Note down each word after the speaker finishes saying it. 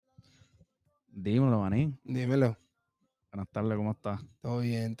Dímelo, manín. Dímelo. Buenas tardes, ¿cómo estás? Todo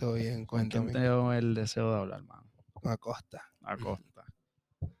bien, ¿Con quién cuéntame. tengo el deseo de hablar, mano? Acosta. Acosta.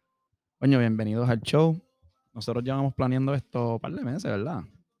 Coño, bienvenidos al show. Nosotros llevamos planeando esto un par de meses, ¿verdad?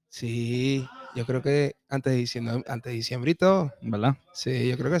 Sí, yo creo que antes de diciembre y todo. ¿Verdad? Sí,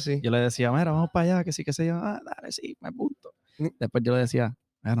 yo creo que sí. Yo le decía, mira, vamos para allá, que sí, que se yo. Ah, dale, sí, me apunto. Después yo le decía,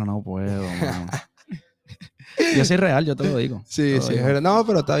 mira, no puedo, mano. Yo soy real, yo te lo digo. Sí, Te lo sí, es digo. verdad. No,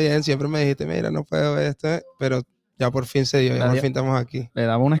 pero está bien. Siempre me dijiste, mira, no puedo esto, pero ya por fin se dio, ya por fin estamos aquí. Le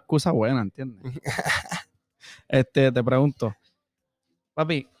daba una excusa buena, ¿entiendes? Te pregunto,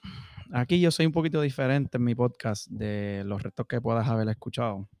 papi, aquí yo soy un poquito diferente en mi podcast de los restos que puedas haber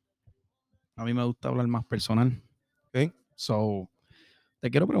escuchado. A mí me gusta hablar más personal. ¿Ok? So,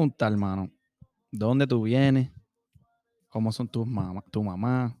 te quiero preguntar, hermano, ¿de dónde tú vienes? ¿Cómo son tu mamá?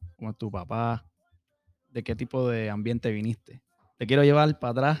 ¿Cómo es tu papá? ¿De qué tipo de ambiente viniste? Te quiero llevar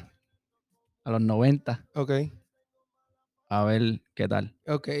para atrás, a los 90, Ok, a ver qué tal.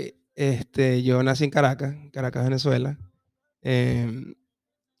 ok. Yo nací en Caracas, Venezuela.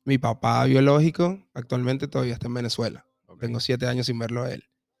 Mi papá biológico actualmente todavía está en Venezuela. Okay. Tengo 7 años sin verlo a él.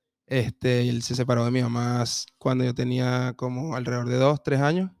 Él se separó de mi mamá cuando yo tenía como alrededor de 2, 3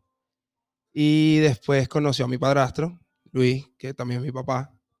 años. Y después conoció a mi padrastro, Luis, que también es mi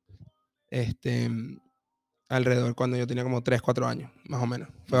papá, este, alrededor cuando yo tenía como 3, 4 años, más o menos.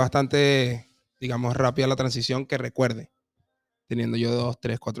 Fue bastante, digamos, rápida la transición que recuerde. Teniendo yo 2,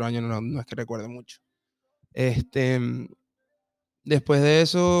 3, 4 años, no es que recuerde mucho. Después de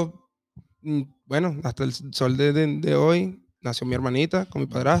eso, bueno, hasta el sol de hoy, nació mi hermanita con mi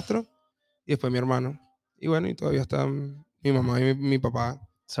padrastro y después mi hermano. Y bueno, y todavía están mi mamá y mi papá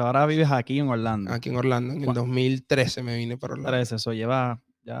So, ahora vives aquí en Orlando. aquí en Orlando. En el 2013 me vine para Orlando. 13, eso lleva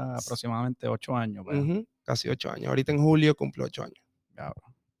ya aproximadamente 8 años. Casi 8 años. Ahorita en julio cumplo 8 años.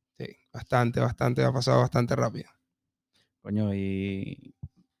 Cabrón. Sí, bastante, ha pasado bastante rápido. Coño, y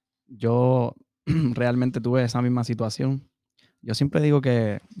yo realmente tuve esa misma situación. Yo siempre digo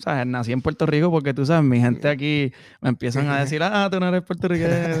que, ¿sabes? Nací en Puerto Rico porque tú sabes, mi gente aquí me empiezan a decir, tú no eres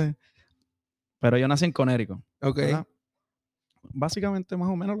puertorriqueño. Pero yo nací en Connecticut, Ok. ¿verdad? Básicamente más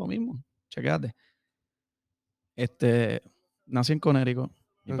o menos lo mismo. Chequéate. Nací en Connecticut.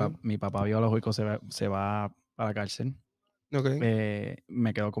 Mi papá biológico se va para la cárcel. Ok.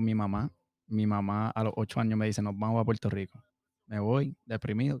 Me quedo con mi mamá. Mi mamá a los 8 años me dice, nos vamos a Puerto Rico. Me voy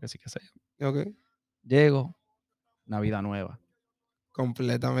deprimido, que sí que sé yo. Ok. Llego, Navidad nueva.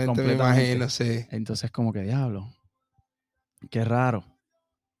 Completamente, me imagino, sí. Entonces, como que diablo, qué raro,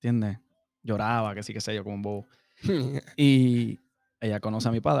 ¿entiendes? Lloraba, que sí que sé yo, como un bobo. Y ella conoce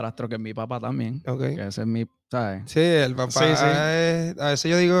a mi padrastro, que es mi papá también. Ok. Que ese es mi, ¿sabes? Sí, el papá. Sí, sí. A veces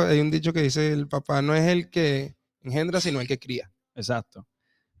yo digo, hay un dicho que dice, el papá no es el que engendra, sino el que cría. Exacto.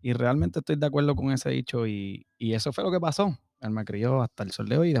 Y realmente estoy de acuerdo con ese dicho y eso fue lo que pasó. Él me crió hasta el sol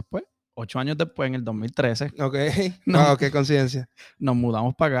de hoy y después, 8 años después, en el 2013, Ok. nos, Wow, qué conciencia. nos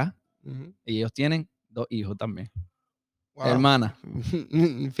mudamos para acá Ujú. y ellos tienen 2 hijos también. Wow. Hermana.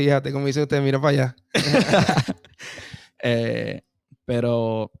 Fíjate, como dice usted, mira para allá.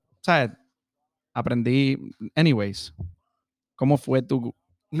 Pero, ¿sabes? Aprendí, anyways, ¿cómo fue tu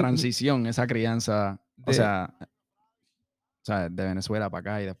transición, esa crianza? O sea, de Venezuela para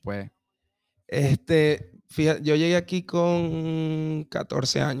acá y después. Fíjate, yo llegué aquí con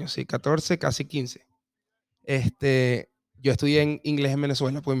 14 años, sí, 14, casi 15. Yo estudié en inglés en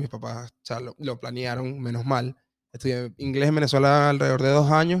Venezuela, pues mis papás, o sea, lo planearon, menos mal. Estudié inglés en Venezuela alrededor de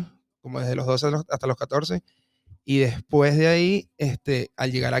 2 años, como desde los 12 hasta los 14. Y después de ahí,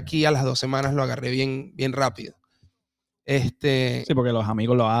 al llegar aquí a las 2 semanas lo agarré bien, bien rápido. Sí, porque los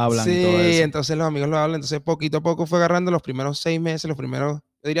amigos lo hablan y todo Sí, eso. entonces los amigos lo hablan. Entonces poquito a poco fue agarrando los primeros 6 meses, yo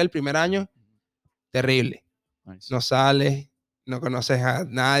diría el primer año, terrible. Nice. No sales, no conoces a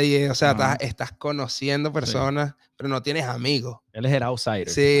nadie, o sea, Ajá. estás conociendo personas, pero no tienes amigos. Él es el outsider.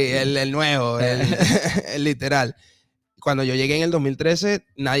 Sí, el nuevo, el literal. Cuando yo llegué en el 2013,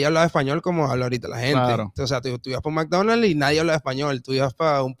 nadie hablaba español como habla ahorita la gente. Claro. Entonces, o sea, tú ibas por McDonald's y nadie hablaba español. Tú ibas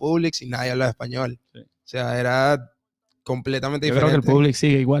para un Publix y nadie hablaba español. Sí. O sea, era completamente Yo diferente. creo que el Publix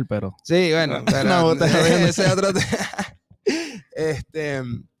sigue igual, pero... Sí, bueno, pero No, ese es otro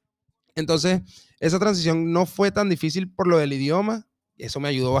Entonces, esa transición no fue tan difícil por lo del idioma. Eso me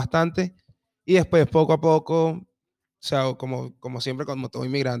ayudó bastante. Y después, poco a poco, o sea, como siempre, como todo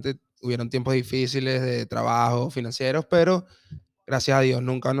inmigrante, hubieron tiempos difíciles de trabajo, financieros, pero gracias a Dios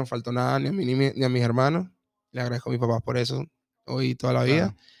nunca nos faltó nada, ni a mí ni a mis hermanos. Le agradezco a mis papás por eso hoy toda la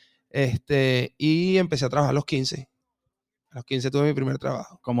vida. Claro. Y empecé a trabajar a los 15. A los 15 tuve mi primer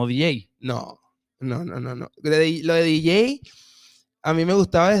trabajo. ¿Como DJ? No. Lo de DJ a mí me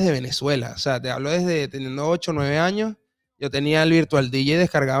gustaba desde Venezuela. O sea, te hablo desde teniendo 8 o 9 años. Yo tenía el Virtual DJ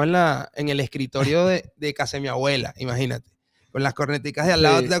descargado en el escritorio de casa de mi abuela, imagínate. Con las corneticas de al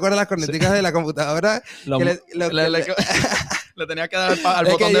lado. Sí, ¿Te acuerdas las sí. corneticas de la computadora? Que Le tenía que dar al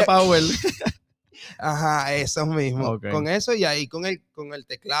Es botón que de ya- power. Ajá, esos mismos. Ok. Con eso y ahí con el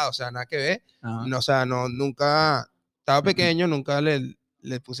teclado, o sea, nada que ver. Ajá. No, o sea, no, nunca, estaba pequeño, nunca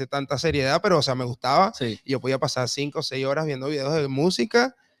le puse tanta seriedad, pero, o sea, me gustaba. Sí. Y yo podía pasar 5 o 6 horas viendo videos de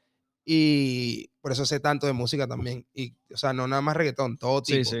música y por eso sé tanto de música también. Y, o sea, no nada más reggaetón, todo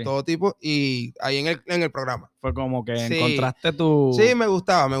Sí, tipo, sí. todo tipo. Y ahí en el programa. Fue como que Sí, encontraste tu... sí, me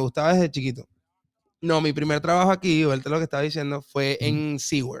gustaba desde chiquito. No, mi primer trabajo aquí, vuelta a lo que estaba diciendo, fue en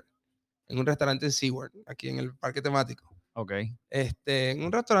SeaWorld, en un restaurante en SeaWorld, aquí en el parque temático. Ok. En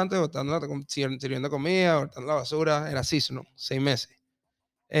un restaurante sirviendo comida, botando la basura, era seasonal, 6 meses.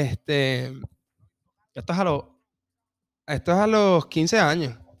 Esto es a lo... Esto es a los 15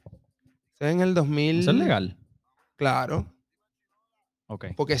 años. Esto es en el ¿Eso 2000. es legal? Claro, Ok.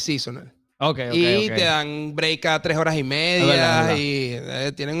 porque es seasonal. Ok. Y te dan break a 3 horas y Es media verdad.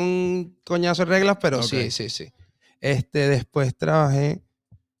 y tienen un coñazo de reglas, pero Ok. sí. Después trabajé,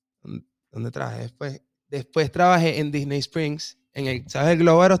 ¿dónde trabajé después? Después trabajé en Disney Springs, ¿sabes el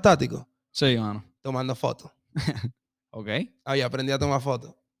globo aerostático? Sí, mano. Tomando fotos. Ok. Ahí aprendí a tomar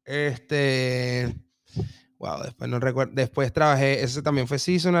fotos. Wow, después no recuerdo. Después trabajé, ese también fue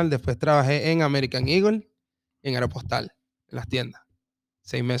seasonal. Después trabajé en American Eagle y en Aeropostal, en las tiendas.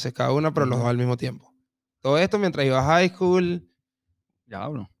 6 meses cada una, pero los dos al mismo tiempo. Todo esto mientras iba a high school, Ya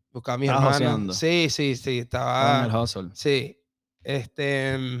hablo. buscaba a mis Estabas hermanos. joseando. Sí, Estaba en el estaba. hustle. Sí.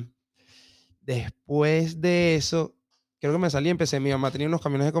 Después de eso, creo que me salí, empecé. Mi mamá tenía unos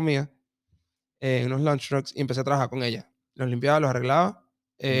camiones de comida, unos lunch trucks, y empecé a trabajar con ella. Los limpiaba, los arreglaba.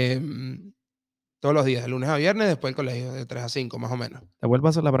 Todos los días, de lunes a viernes, después el colegio, de 3 a 5, más o menos. Te vuelvo a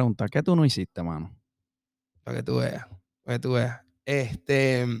hacer la pregunta. ¿Qué tú no hiciste, mano? Para que tú veas. Para que tú veas.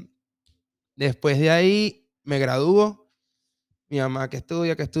 Después de ahí, me graduó. Mi mamá, que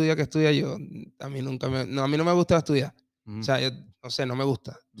estudia. Yo también nunca no, a mí no me gusta estudiar. O sea, yo, no sé, no me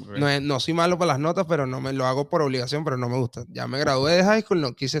gusta. Okay. No soy malo para las notas, pero no me lo hago por obligación, pero no me gusta. Ya me gradué de high school,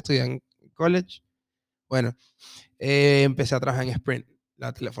 no quise estudiar en college. Bueno, empecé a trabajar en Sprint,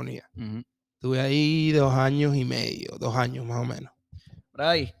 la telefonía. Estuve ahí 2 años y medio, 2 años más o menos.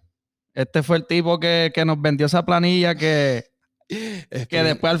 Bray, este fue el tipo que nos vendió esa planilla que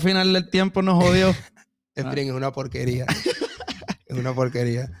después al final del tiempo nos jodió. Sprint es una porquería. Es una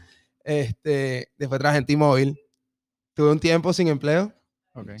porquería. Después trabajé en T-Mobile. Tuve un tiempo sin empleo.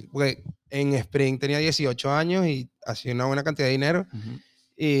 Okay. Porque en Spring tenía 18 años y hacía una buena cantidad de dinero.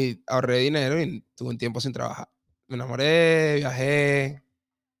 Y ahorré dinero y tuve un tiempo sin trabajar. Me enamoré, viajé.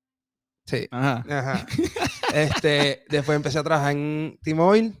 Sí. Ajá. Después empecé a trabajar en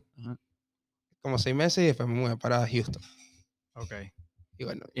T-Mobile. Como 6 meses y después me mudé para Houston. Ok. Y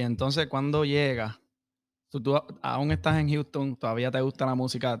bueno. Y entonces, ¿cuándo llegas? Tú aún estás en Houston, todavía te gusta la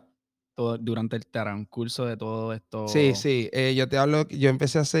música durante el transcurso de todo esto. Sí. Yo te hablo, yo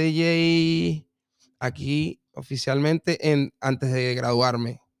empecé a ser DJ aquí oficialmente antes de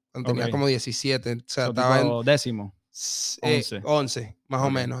graduarme, cuando tenía como 17. O sea, estaba tipo décimo. 11, más o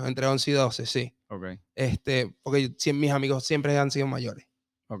menos, entre 11 y 12, sí. Okay. Porque mis amigos siempre han sido mayores.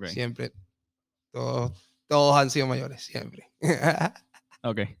 Okay. Siempre. Todos han sido mayores, siempre.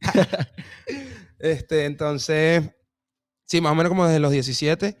 Ok. Entonces, sí, más o menos como desde los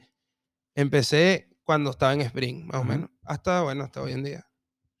 17 empecé cuando estaba en Spring, más o menos. Hasta hoy en día.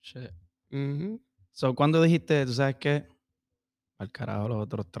 Shit. So, ¿cuándo dijiste, tú sabes qué? Al carajo los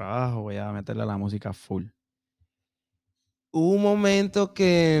otros trabajos, voy a meterle a la música full? Hubo un momento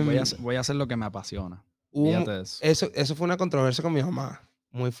que... Voy a hacer lo que me apasiona. Fíjate de eso. Eso fue una controversia con mi mamá,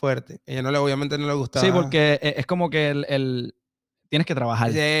 muy fuerte. Ella obviamente no le gustaba. Sí, porque es como que tienes que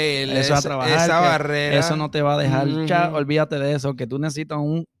trabajar. Sí, eso a trabajar. Esa barrera. Eso no te va a dejar. Olvídate de eso, que tú necesitas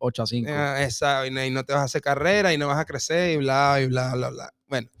un 8 a 5. Y no te vas a hacer carrera y no vas a crecer y bla.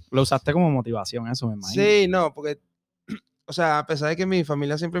 Bueno. Lo usaste como motivación, eso me imagino. Sí, no, porque, o sea, a pesar de que mi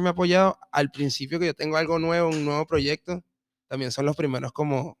familia siempre me ha apoyado, al principio que yo tengo algo nuevo, un nuevo proyecto, también son los primeros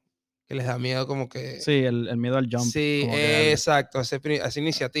como que les da miedo como que... Sí, el miedo al jump. Sí, exacto, esa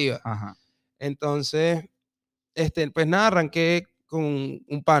iniciativa. Ajá. Entonces, pues nada, arranqué con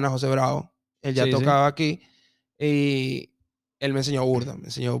un pana, José Bravo. Él ya tocaba aquí y él me enseñó burda, me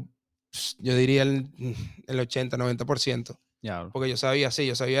enseñó, yo diría el 80-90%. Porque yo sabía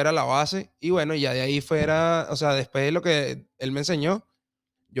era la base. Y bueno, ya de ahí fuera, o sea, después de lo que él me enseñó,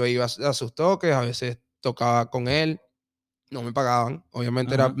 yo iba a sus toques, a veces tocaba con él, no me pagaban,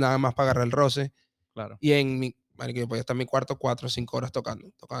 obviamente era nada más para agarrar el roce. Claro. Y marico, yo podía estar en mi cuarto 4 o 5 horas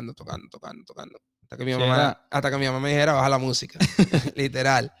tocando. Hasta que mi Sí, mamá me dijera, baja la música.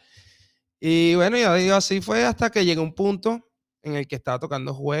 Literal. Y bueno, y así fue hasta que llegué a un punto en el que estaba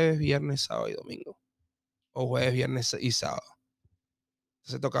tocando jueves, viernes, sábado y domingo. O jueves, viernes y sábado.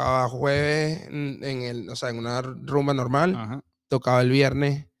 Entonces tocaba jueves en una rumba normal. Ajá. Tocaba el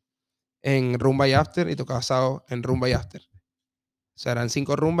viernes en rumba y after y tocaba sábado en rumba y after. O sea, eran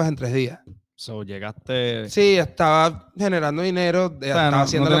 5 rumbas en 3 días. So, llegaste... Sí, estaba generando dinero, O sea, estaba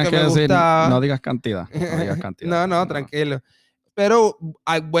haciendo lo tienes que me decir, gustaba. no digas cantidad. No digas cantidad. No, tranquilo. Pero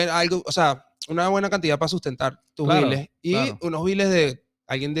hay algo, o sea, una buena cantidad para sustentar tus Claro, biles. Y claro. unos biles de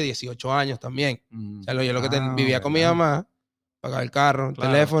alguien de 18 años también. O sea, yo lo que vivía con mi ¿verdad? mamá, pagaba el carro, el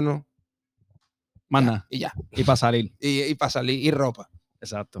Claro. teléfono. Más Ya, nada. y ya. Y para salir. Y para salir, y ropa.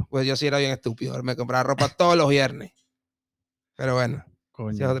 Exacto. Pues yo sí era bien estúpido. Me compraba ropa todos los viernes. Pero bueno, ese es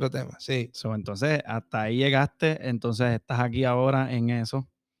Coño. otro tema. Sí. So, entonces, hasta ahí llegaste. Entonces, estás aquí ahora en eso,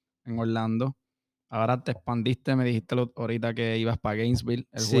 en Orlando. Ahora te expandiste. Me dijiste ahorita que ibas para Gainesville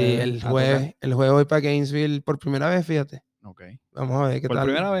el Sí, jueves. el a tocar. jueves voy para Gainesville por primera vez, fíjate. Ok. Vamos a ver qué ¿Por tal.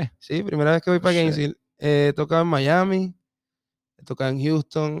 primera vez? Sí, primera vez que voy para Shit. Gainesville. He tocado en Miami, he tocado en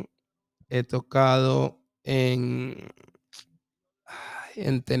Houston, he tocado en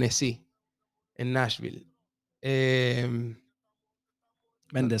Tennessee, en Nashville.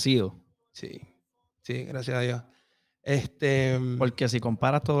 Bendecido. Sí, gracias a Dios. Porque si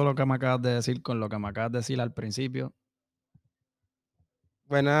comparas todo lo que me acabas de decir con lo que me acabas de decir al principio.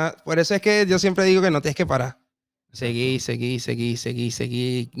 Bueno, por eso es que yo siempre digo que no tienes que parar. Exacto.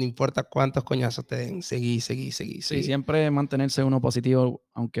 Seguí. No importa cuántos coñazos te den. Seguí. Sí, siempre mantenerse uno positivo,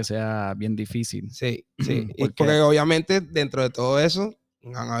 aunque sea bien difícil. Sí. Y Porque, porque obviamente dentro de todo eso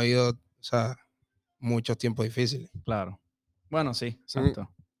han habido, o sea, muchos tiempos difíciles. claro. Bueno, sí, exacto.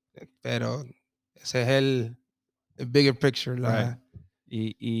 Pero ese es el bigger picture. Right.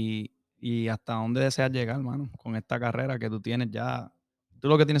 Y hasta dónde deseas llegar, hermano, con esta carrera que tú tienes ya. Tú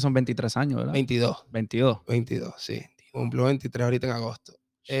lo que tienes son 23 años, ¿verdad? 22. 22. Sí. Cumplo 23 ahorita en agosto.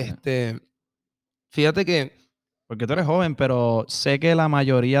 Shit. Fíjate que... Porque tú eres joven, pero sé que la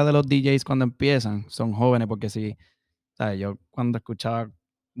mayoría de los DJs cuando empiezan son jóvenes, porque si, ¿sabes? Yo cuando escuchaba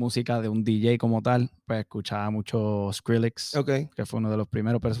música de un DJ como tal, pues escuchaba mucho Skrillex, que fue uno de los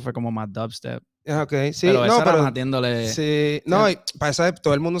primeros, pero eso fue como más dubstep. Ok, sí, pero eso no, era pero metiéndole... Sí, no, y para esa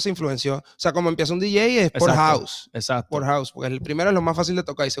todo el mundo se influenció. O sea, como empieza un DJ es por Exacto, house. Exacto. Por house, porque el primero es lo más fácil de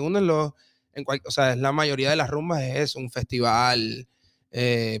tocar y segundo o sea, es la mayoría de las rumbas es eso, un festival.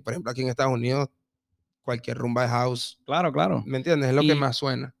 Por ejemplo, aquí en Estados Unidos, cualquier rumba de house. Claro. ¿Me entiendes? Es lo que más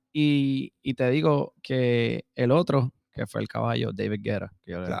suena. Y te digo que el otro, que fue el caballo, David Guetta.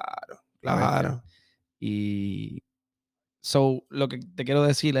 Claro. Y so, lo que te quiero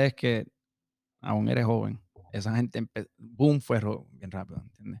decir es que aún eres joven. Esa gente, boom, fue bien rápido,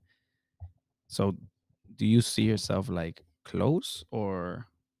 ¿entiendes? So, do you see yourself like close or?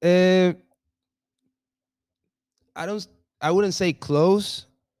 I wouldn't say close.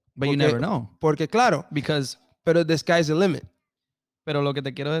 But you never know. Porque claro, pero the sky's the limit. Pero lo que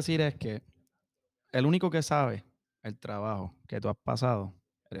te quiero decir es que el único que sabe el trabajo que tú has pasado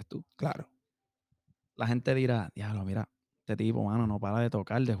eres tú. Claro. La gente dirá, diablo, mira, este tipo, mano, no para de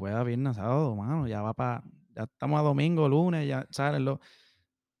tocar de jueves a viernes, sábado, mano, ya estamos a domingo, lunes, ya sabes lo.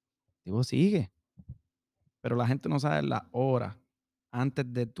 Tipo, sigue. Pero la gente no sabe la hora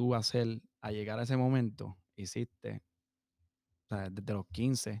antes de tú a llegar a ese momento, hiciste, o sea, desde los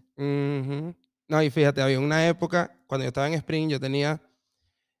 15. No, y fíjate, había una época, cuando yo estaba en Spring, yo tenía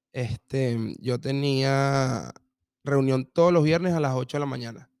reunión todos los viernes a las 8 de la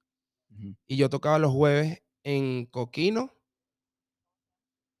mañana. Y yo tocaba los jueves en Coquino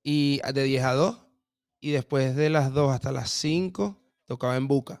y de 10 a 2. Y después de las 2 hasta las 5 tocaba en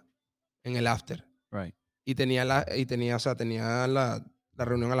Buca, en el after. Right. Y tenía la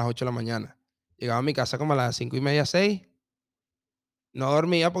reunión a las 8 de la mañana. Llegaba a mi casa como a las 5:30, 6. No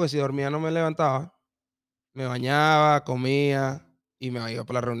dormía porque si dormía no me levantaba. Me bañaba, comía y me iba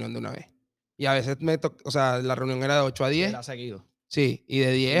por la reunión de una vez. Y a veces o sea, la reunión era de 8 a 10. Era seguido. Sí, y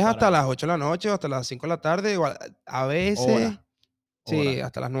de 10 hasta las 8 de la noche o hasta las 5 de la tarde, igual, a veces. Sí,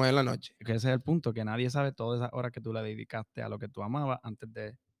 hasta las 9 de la noche. Que ese es el punto, que nadie sabe todas esas horas que tú le dedicaste a lo que tú amabas antes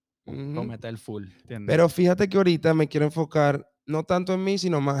de cometer full. ¿Entiendes? Pero fíjate que ahorita me quiero enfocar no tanto en mí,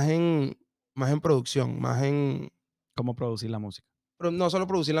 sino más en producción, más en... ¿Cómo producir la música? Pero no solo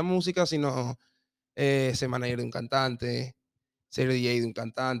producir la música, sino ser manager de un cantante, ser DJ de un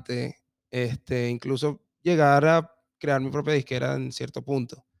cantante, incluso llegar a crear mi propia disquera en cierto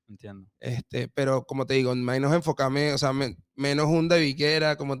punto. Entiendo. Pero como te digo, menos enfocarme, o sea, menos un de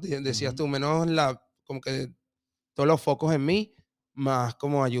Guetta, como decías tú, menos como que todos los focos en mí, más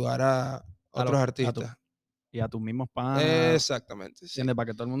como ayudar a otros a artistas. y a tus mismos panas, Exactamente, sí. ¿entiendes? Para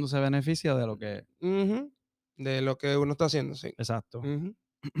que todo el mundo se beneficie de lo que... Ujú. De lo que uno está haciendo, sí. Exacto. Ujú.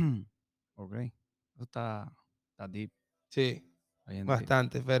 Ok. Eso está deep. Sí, Bien deep.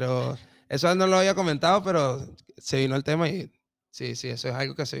 bastante, pero eso no lo había comentado, pero se vino el tema y sí, eso es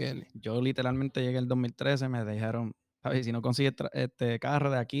algo que se viene. Yo literalmente llegué el 2013, me dijeron, ¿sabes? Si no consigues este carro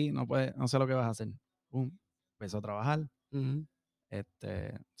de aquí, no sé lo que vas a hacer. Pum. Empezó a trabajar, Ujú.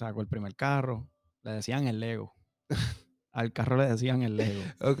 sacó el primer carro, le decían el Lego. Al carro le decían el Lego.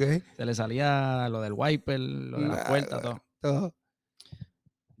 Ok. Se le salía lo del wiper, lo de las Nah, puertas, todo. todo.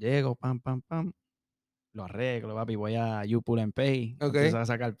 Llego, pam, pam, pam. Lo arreglo, papi. Voy a YouPool and Pay. Ok. Empiezo a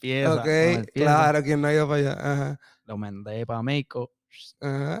sacar piezas, Ok, poner piezas. claro, quien no ha ido para allá. Ajá. Lo mandé para México.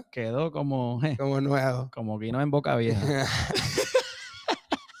 Ajá. Quedó como nuevo. como vino en Boca Vieja.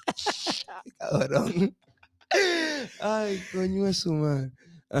 Cabrón. Ay, coño de su madre.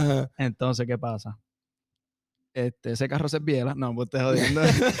 Ajá. Entonces, ¿qué pasa? Ese carro se biela. No, pues te jodiendo.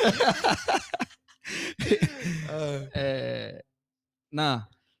 Nada.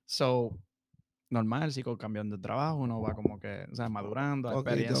 So, normal, sigo cambiando de trabajo. Uno va como que, o sea, madurando, Poquito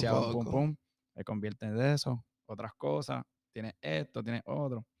a experiencia, pum, poco. pum. Se convierte en eso. Otras cosas. Tienes esto, tienes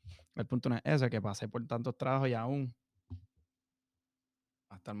otro. El punto no es ese, que pasé por tantos trabajos y aún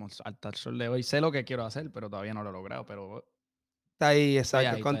hasta el sol de hoy sé lo que quiero hacer, pero todavía no lo he logrado. Pero Está ahí, estoy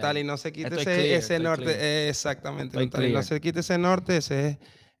exacto. ahí, Con estoy tal ahí. y no se quite Estoy clear, ese estoy norte. clear. Exactamente. Estoy Con tal y no clear. se quite ese norte, ese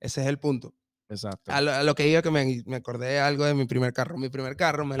es el punto. Exacto. A lo que iba, que me acordé de algo de mi primer carro. Mi primer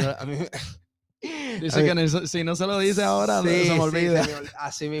carro, a mí, Dice que si no se lo dice ahora, sí, se me olvida.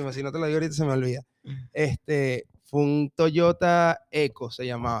 así mismo, si no te lo digo ahorita se me olvida. Fue un Toyota Eco, se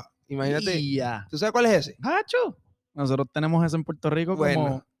llamaba. Imagínate. Y ya. ¿Tú sabes cuál es ese? ¡Hacho! Nosotros tenemos eso en Puerto Rico Bueno,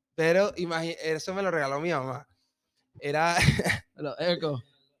 como... pero eso me lo regaló mi mamá. Era... Los Eco.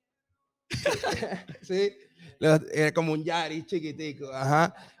 sí, era como un Yaris chiquitico,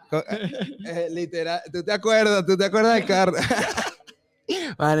 ajá. Literal, ¿tú te acuerdas del carro?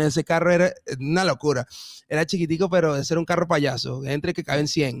 Bueno, ese carro era una locura. Era chiquitico, pero ese era un carro payaso, entre que caben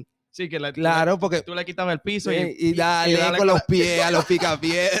 100. Sí, que claro, porque tú le quitabas el piso y dale con los pies a los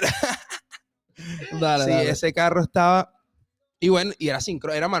picapiedras. Dale, sí, dale. ese carro estaba... Y bueno, y era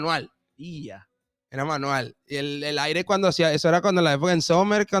era manual. Y ya. Era manual. Y el aire cuando hacía... Eso era cuando la época en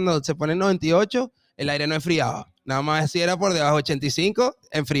Summer, cuando se pone en 98, el aire no enfriaba. Nada más si era por debajo de 85,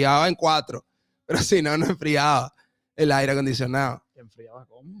 enfriaba en 4. Pero si no, no enfriaba el aire acondicionado. ¿Enfriaba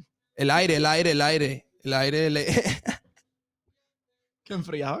cómo? El aire. ¿Que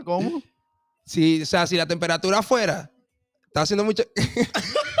enfriaba cómo? Sí, o sea, si la temperatura fuera, está haciendo mucho...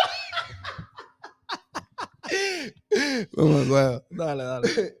 Dale.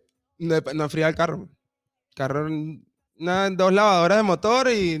 No enfriaba el carro. Carro, dos lavadoras de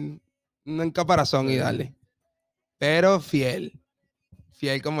motor y un caparazón y dale. Pero fiel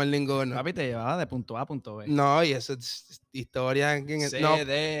como el ninguno. Papi te llevaba de punto A a punto B. No, y eso es historia. No.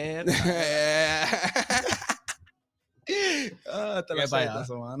 Qué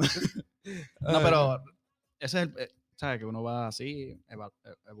payaso, mano. No, pero ese es ¿sabes? Que uno va así,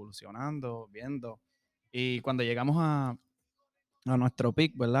 evolucionando, viendo. Y cuando llegamos a nuestro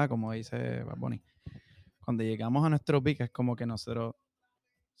peak, ¿verdad? Como dice Bad Bunny. Cuando llegamos a nuestro peak es como que nosotros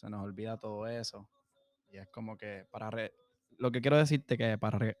se nos olvida todo eso. Y es como que lo que quiero decirte que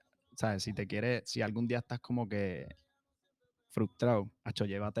 ¿sabes? Si algún día estás como que frustrado, hacho,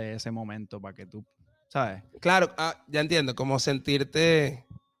 llévate ese momento para que tú, ¿sabes? Claro, ya entiendo, como sentirte,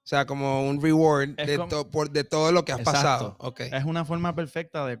 o sea, como un reward de todo lo que has pasado. Okay. Es una forma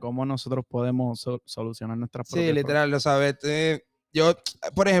perfecta de cómo nosotros podemos solucionar nuestras propias Sí, literal, lo sabes. Yo,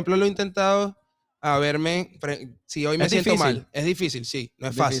 por ejemplo, lo he intentado a verme, si hoy me siento mal, es difícil, sí, no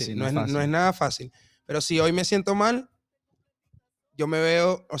es fácil, no es nada fácil, pero si hoy me siento mal, yo me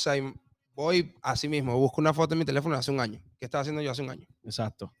veo, o sea, voy así mismo, busco una foto en mi teléfono de hace un año. ¿Qué estaba haciendo yo hace un año?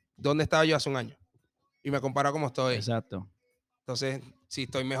 Exacto. ¿Dónde estaba yo hace un año? Y me comparo cómo estoy. Exacto. Entonces, si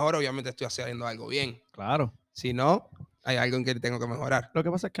estoy mejor, obviamente estoy haciendo algo bien. Claro. Si no, hay algo en que tengo que mejorar. Lo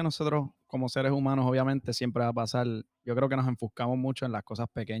que pasa es que nosotros, como seres humanos, obviamente siempre va a pasar, yo creo que nos enfocamos mucho en las cosas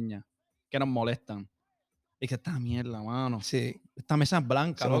pequeñas que nos molestan. Y que esta mierda, mano. Sí. Esta mesa es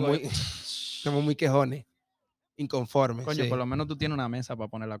blanca, somos muy quejones, inconformes. Coño, sí. por lo menos tú tienes una mesa para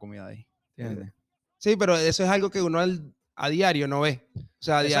poner la comida ahí. ¿Entiendes? Sí, pero eso es algo que uno a diario no ve. O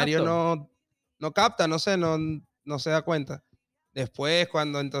sea, a diario no capta, no sé, no se da cuenta. Después,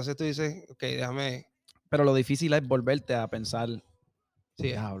 cuando entonces tú dices, ok, déjame... Pero lo difícil es volverte a pensar, sí,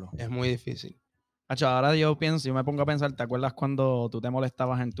 diablo. Es muy difícil. Hacho, ahora yo pienso, yo me pongo a pensar, ¿te acuerdas cuando tú te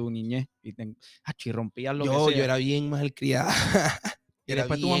molestabas en tu niñez y rompías lo que Yo sea? era bien malcriado. Y Era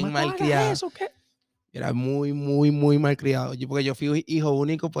después tu mamá, bien no hagas malcriado. eso, ¿qué? Era muy, muy, muy malcriado. Porque yo fui hijo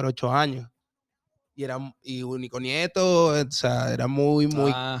único por 8 años. Y único nieto, o sea, era muy,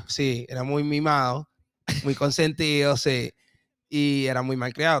 Ah, sí, era muy mimado, muy consentido, sí. Y era muy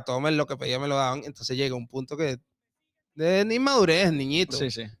malcriado. Todo lo que pedía me lo daban. Entonces llega un punto que de inmadurez, niñito.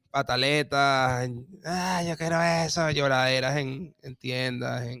 sí. Pataletas, yo quiero eso, lloraderas en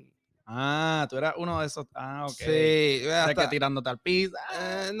tiendas, Ah, tú eras uno de esos. Ah, ok. sí, De que hasta, tirándote al piso.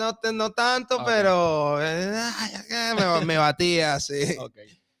 no tanto, Ok, pero me batía, sí. ok.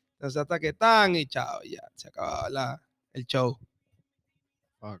 Entonces hasta que tan y chao, ya, se acababa el show.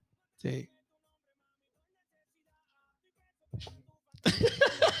 Fuck. Sí.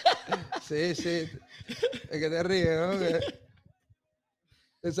 Sí, sí. Es que te ríes, ¿no?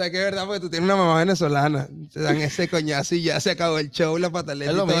 O sea, que es verdad, porque tú tienes una mamá venezolana. Te dan ese coñazo y ya se acabó el show, la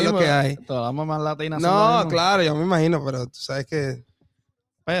pataleta Es y lo todo mismo. lo que hay. Todas las mamás latinas son lo No, mismo. claro, yo me imagino, pero tú sabes que...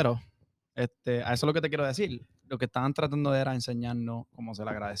 Pero, a eso es lo que te quiero decir. Lo que estaban tratando era enseñarnos cómo ser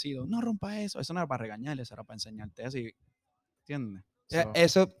agradecido. No rompa eso. Eso no era para regañarles, eso era para enseñarte eso. ¿Entiendes?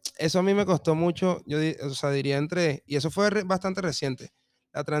 So, Eso a mí me costó mucho, o sea, diría y eso fue bastante reciente,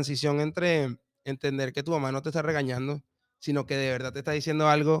 la transición entre entender que tu mamá no te está regañando, sino que de verdad te está diciendo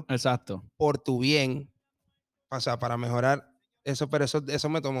algo exacto. por tu bien, o sea, para mejorar eso, pero eso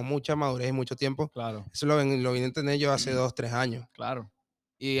me tomó mucha madurez y mucho tiempo. Claro, Eso lo vine a entender yo hace 2, 3 años. claro.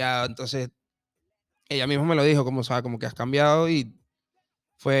 Y entonces ella misma me lo dijo, como, ¿sabes? Como que has cambiado y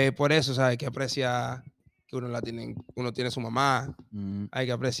fue por eso, ¿sabes? Que aprecia que uno tiene su mamá, Mm, hay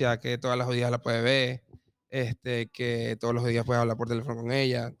que apreciar que todas las días la puede ver, que todos los días puede hablar por teléfono con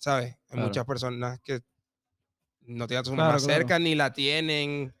ella, ¿sabes? Hay claro. muchas personas que no tienen a su mamá Claro, cerca, claro. ni la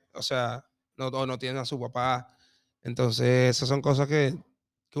tienen, o sea, no tienen a su papá. Entonces, esas son cosas que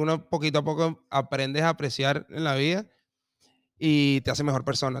uno poquito a poco aprendes a apreciar en la vida y te hace mejor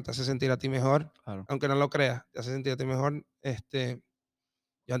persona, te hace sentir a ti mejor, Claro. aunque no lo creas, te hace sentir a ti mejor.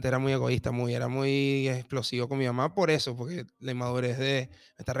 Yo antes era muy egoísta, era muy explosivo con mi mamá por eso, porque la inmadurez de me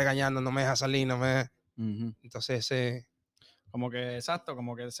está regañando, no me deja salir, no me... Ujú. Entonces, Como que, exacto,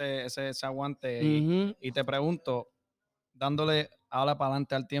 como que ese aguante. ujú, Y te pregunto, dándole ahora para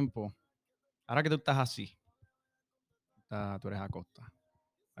adelante al tiempo, ahora que tú estás así, tú eres Acosta,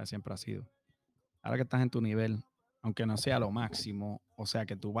 siempre has sido. Ahora que estás en tu nivel, aunque no sea lo máximo, o sea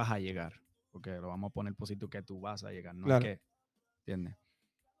que tú vas a llegar, porque lo vamos a poner positivo que tú vas a llegar, no es claro. que, ¿entiendes?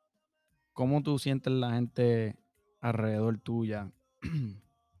 ¿Cómo tú sientes la gente alrededor tuya?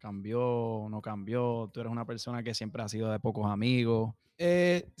 ¿Cambió, no cambió? ¿Tú eres una persona que siempre ha sido de pocos amigos?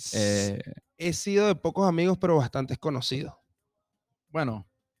 Eh, s- Eh, He sido de pocos amigos, pero bastantes conocidos. bueno,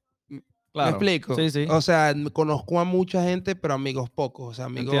 M- ¿Me claro, explico? sí, sí, O sea, conozco a mucha gente, pero amigos pocos. O sea,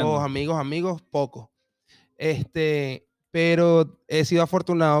 entiendo. amigos pocos. Pero he sido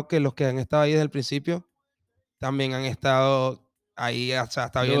afortunado que los que han estado ahí desde el principio también han estado ahí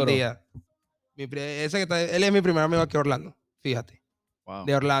hasta hoy en Duro. día. Él es mi primer amigo aquí en Orlando, fíjate, Wow,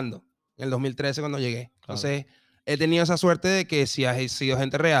 de Orlando, en el 2013 cuando llegué. claro. Entonces, he tenido esa suerte de que si ha sido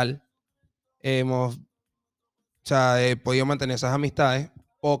gente real, hemos, o sea, he podido mantener esas amistades,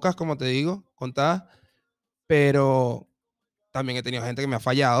 pocas, como te digo, contadas, pero también he tenido gente que me ha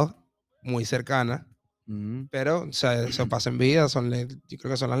fallado, muy cercana, Mm, pero, o sea, eso pasa en vida, yo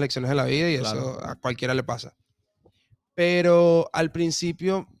creo que son las lecciones de la vida y claro. eso a cualquiera le pasa. Pero al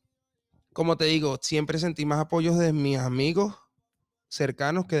principio, como te digo, siempre sentí más apoyos de mis amigos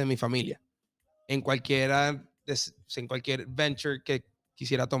cercanos que de mi familia. En cualquier venture que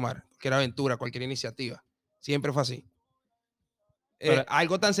quisiera tomar, cualquier aventura, cualquier iniciativa. Siempre fue así. Pero,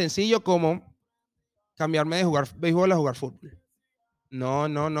 Algo tan sencillo como cambiarme de jugar béisbol a jugar fútbol. No,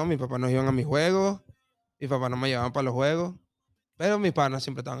 mis papás no iban a mis juegos, mis papás no me llevaban para los juegos, pero mis panas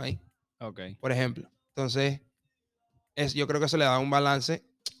siempre estaban ahí, ok. por ejemplo. Entonces, yo creo que eso le daba un balance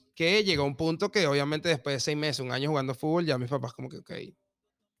que llegó a un punto que obviamente después de 6 meses, un año jugando fútbol, ya mis papás como que, ok,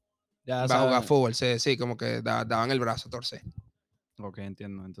 Ya va a jugar sabes. fútbol, sí, sí, como que daban el brazo a torcer. Ok,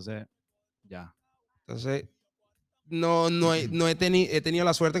 entiendo. Entonces, ya. Entonces, he tenido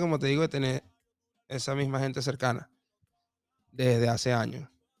la suerte, como te digo, de tener esa misma gente cercana desde hace años.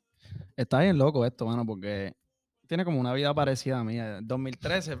 Está bien loco esto, mano, porque tiene como una vida parecida a mí. En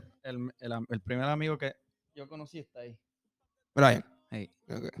 2013, el primer amigo que yo conocí está ahí. Brian, Hey.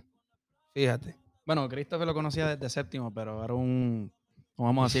 ok, fíjate. Bueno, Christopher lo conocía desde séptimo, pero era no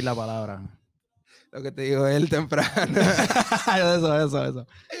vamos a decir la palabra. Lo que te digo él temprano. Eso.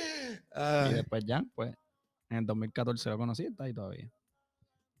 Y Ay, después ya, pues, en el 2014 lo conocí, está ahí todavía.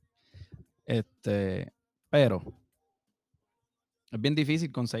 Pero es bien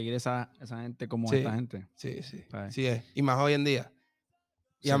difícil conseguir esa gente como Sí, esta gente. sí, sí. ¿Sabes? Sí es. Y más hoy en día.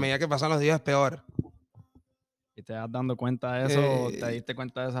 Y a Sí. medida que pasan los días es peor. Y te vas dando cuenta de eso, o te Eh, diste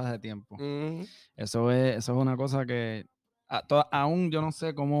cuenta de eso hace tiempo. mm, Eso es una cosa que aún yo no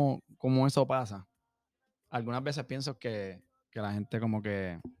sé cómo eso pasa. Algunas veces pienso que la gente como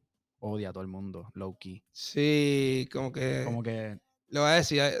que odia a todo el mundo, low key. sí, como que Como que le voy a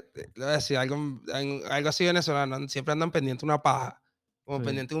decir algo así venezolano. Siempre andan pendiente de una paja. Como sí,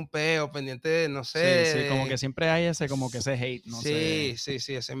 pendiente de un peo, pendiente de, no sé, sí, como que siempre hay ese hate, no sé. sí, sí,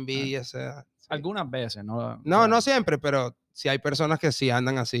 sí, esa envidia, esa, sí. Algunas veces, ¿no? O No, sea, no siempre, pero sí hay personas que sí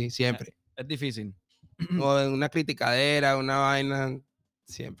andan así, eh, siempre. es difícil. O en una criticadera, una vaina,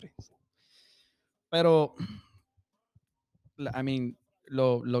 siempre. Pero, I mean,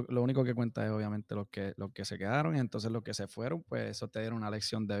 lo único que cuenta es obviamente los que se quedaron y entonces los que se fueron, pues eso te dieron una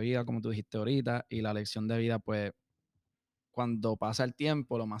lección de vida, como tú dijiste ahorita, y la lección de vida, pues cuando pasa el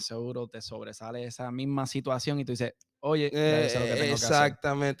tiempo, lo más seguro te sobresale esa misma situación y tú dices, oye, ya yo sé lo que tengo que hacer.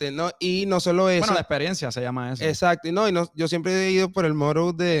 Exactamente, no, y no solo Bueno, eso, la experiencia se llama eso. exacto, y no, yo siempre he ido por el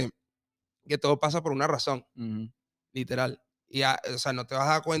moro de que todo pasa por una razón, Ujú. literal. Y o sea, no te vas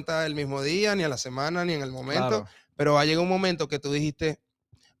a dar cuenta el mismo día, ni a la semana, ni en el momento, Claro. pero va a llegar un momento que tú dijiste,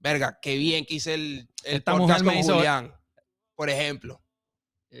 verga, qué bien que hice el Esta mujer podcast me con hizo. Julián, por ejemplo.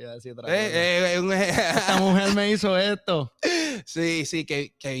 Iba a decir otra cosa. Un Esta mujer me hizo esto. sí, sí,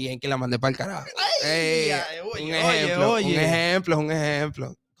 qué bien que la mandé para el carajo. Oye, Un oye, ejemplo, oye. es un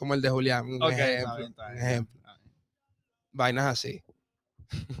ejemplo, como el de Julián, un Ok, está ejemplo, bien, está un bien. ejemplo. Está bien. Vainas así.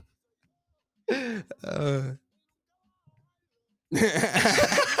 Ah.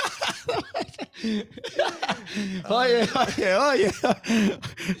 Oye, oye, oye.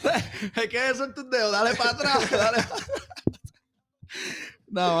 Es que eso en tus dedos. Dale para atrás. Dale para atrás.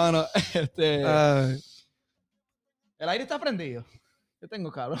 No, mano. Ay, El aire está prendido. Yo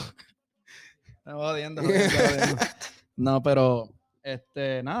tengo calor. Estamos jodiendo, jodiendo. No, pero,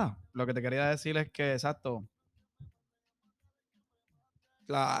 nada. Lo que te quería decir es que, exacto.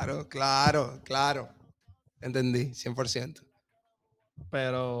 claro, claro, claro. Entendí, 100%.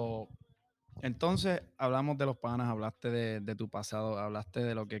 Pero, entonces, hablamos de los panas, hablaste de tu pasado, hablaste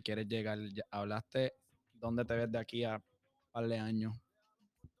de lo que quieres llegar, hablaste dónde te ves de aquí a par de años,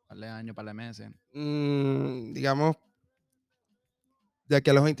 par de meses. Digamos, de aquí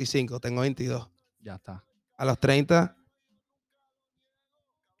a los 25, tengo 22. Ya está. A los 30,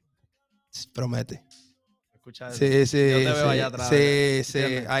 promete. Escucha eso. Sí, Yo te sí, veo allá sí, atrás. sí, sí,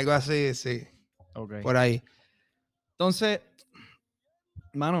 ¿Entiendes? algo así, sí, Ok. por ahí. Entonces,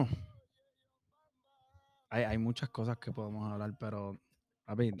 mano, hay muchas cosas que podemos hablar, pero,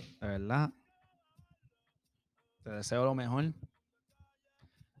 papi, de verdad, te deseo lo mejor.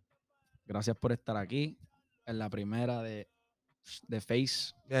 Gracias por estar aquí en la primera de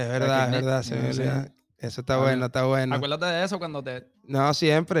Face. Es verdad, se me olvida. Eso está bueno, está bueno. Acuérdate de eso cuando te... No,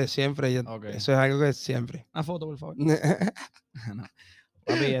 siempre, siempre. Ok. Eso es algo que siempre. Una foto, por favor. No.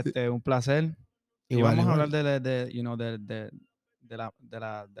 Papi, un placer. Y Igual, vamos a hablar igual.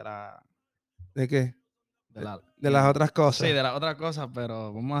 ¿De qué? De las otras sí, cosas. de las otras cosas,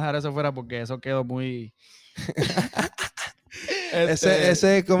 pero vamos a dejar eso fuera porque eso quedó muy...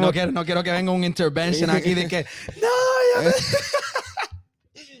 Ese es como... no quiero que venga un intervention aquí de que...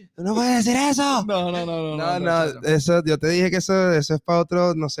 ¡Tú no puedes decir eso! No, eso, yo te dije que eso es para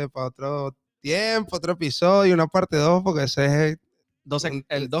otro, no sé, para otro tiempo, otro episodio, una parte 2, porque ese es...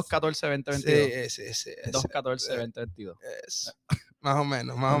 El 2-14-2022. Sí, sí, 2-14-2022. más o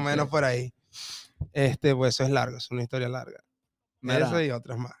menos por ahí. Pues eso es largo, es una historia larga. Mira, eso y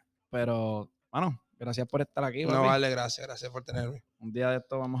otras más. pero, bueno, gracias por estar aquí, No papi. vale, gracias por tenerme. Un día de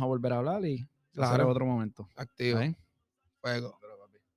esto vamos a volver a hablar y Claro. será otro momento. Activo. ¿Ahí? Fuego.